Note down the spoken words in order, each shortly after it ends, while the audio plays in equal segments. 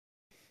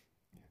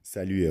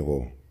Salut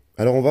héros.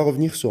 Alors on va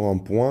revenir sur un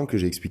point que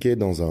j'ai expliqué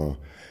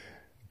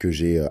que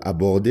j'ai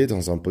abordé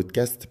dans un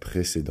podcast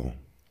précédent.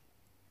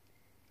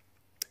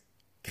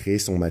 Créer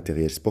son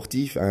matériel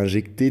sportif,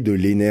 injecter de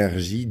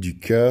l'énergie du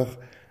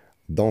cœur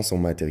dans son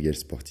matériel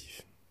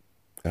sportif.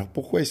 Alors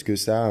pourquoi est-ce que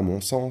ça a, à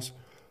mon sens,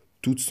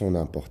 toute son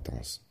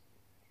importance?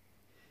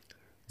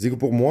 C'est que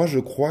pour moi, je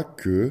crois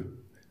que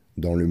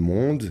dans le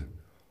monde,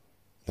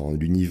 dans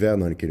l'univers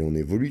dans lequel on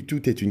évolue,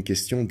 tout est une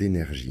question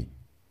d'énergie.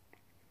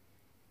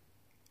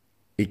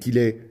 Et qu'il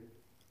est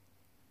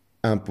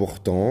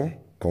important,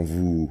 quand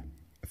vous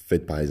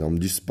faites par exemple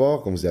du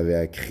sport, quand vous avez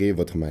à créer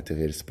votre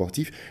matériel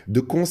sportif,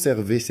 de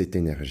conserver cette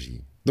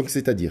énergie. Donc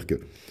c'est-à-dire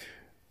que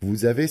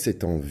vous avez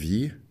cette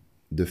envie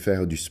de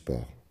faire du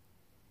sport.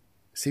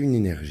 C'est une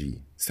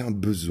énergie, c'est un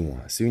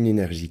besoin, c'est une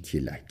énergie qui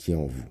est là, qui est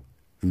en vous.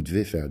 Vous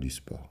devez faire du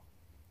sport.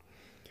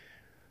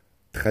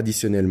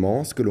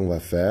 Traditionnellement, ce que l'on va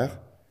faire,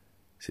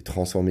 c'est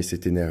transformer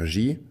cette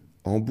énergie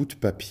en bout de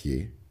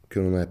papier que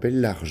l'on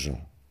appelle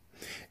l'argent.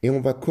 Et on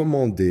va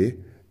commander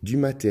du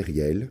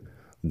matériel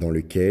dans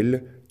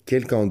lequel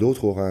quelqu'un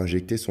d'autre aura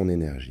injecté son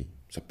énergie.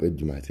 Ça peut être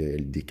du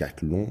matériel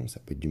décathlon, ça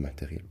peut être du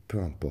matériel, peu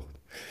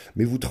importe.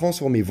 Mais vous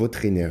transformez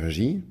votre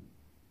énergie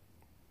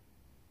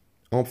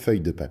en feuille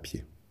de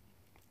papier.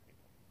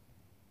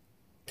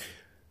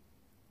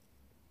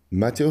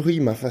 Ma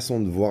théorie, ma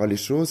façon de voir les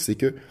choses, c'est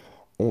que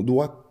on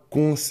doit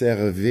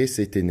conserver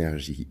cette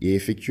énergie et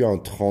effectuer un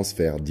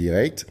transfert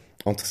direct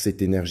entre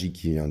cette énergie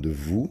qui vient de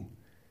vous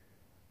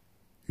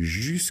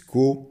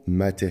jusqu'au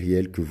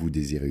matériel que vous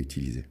désirez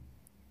utiliser.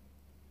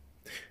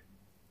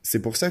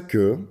 C'est pour ça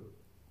que,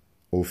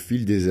 au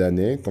fil des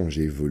années, quand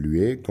j'ai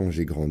évolué, quand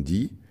j'ai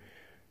grandi,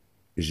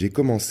 j'ai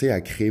commencé à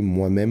créer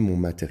moi-même mon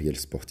matériel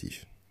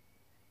sportif.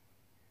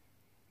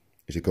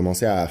 J'ai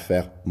commencé à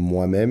faire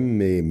moi-même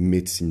mes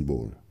medicine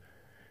balls.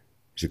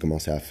 J'ai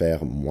commencé à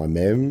faire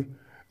moi-même,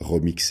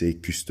 remixer,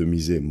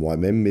 customiser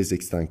moi-même mes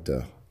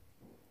extincteurs.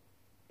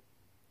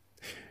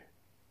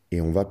 Et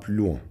on va plus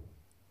loin.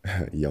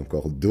 Il y a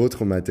encore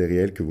d'autres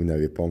matériels que vous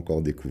n'avez pas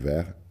encore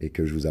découverts et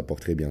que je vous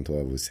apporterai bientôt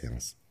à vos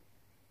séances.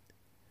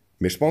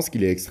 Mais je pense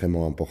qu'il est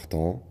extrêmement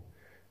important,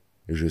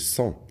 je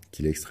sens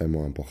qu'il est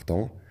extrêmement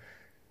important,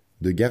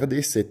 de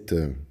garder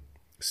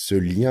ce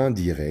lien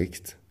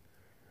direct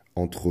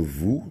entre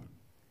vous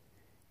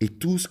et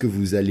tout ce que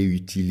vous allez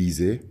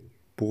utiliser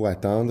pour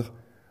atteindre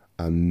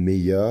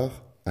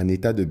un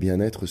état de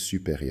bien-être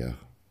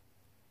supérieur.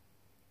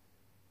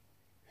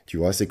 Tu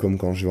vois, c'est comme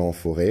quand je vais en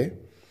forêt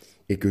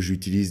et que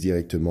j'utilise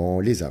directement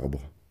les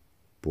arbres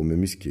pour me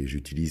muscler.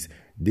 J'utilise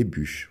des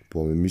bûches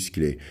pour me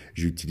muscler.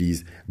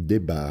 J'utilise des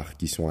barres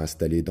qui sont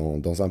installées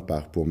dans un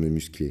parc pour me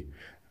muscler.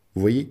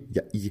 Vous voyez,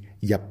 il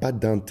n'y a pas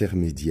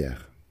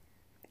d'intermédiaire.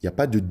 Il n'y a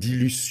pas de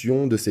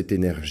dilution de cette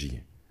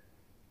énergie.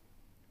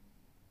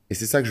 Et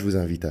c'est ça que je vous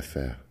invite à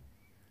faire.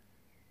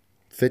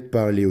 Faites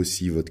parler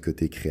aussi votre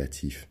côté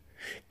créatif.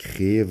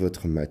 Créez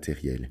votre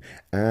matériel.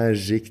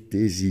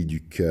 Injectez-y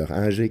du cœur,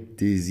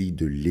 injectez-y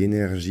de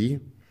l'énergie.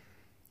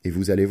 Et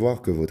vous allez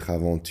voir que votre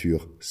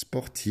aventure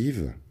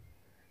sportive,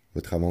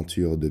 votre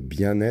aventure de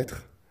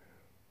bien-être,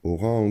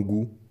 aura un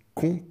goût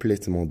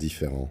complètement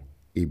différent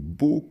et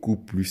beaucoup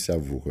plus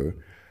savoureux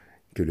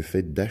que le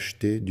fait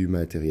d'acheter du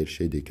matériel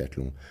chez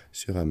Decathlon,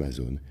 sur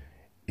Amazon,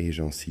 et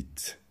j'en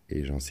cite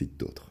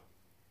d'autres.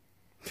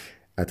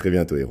 À très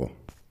bientôt, héros.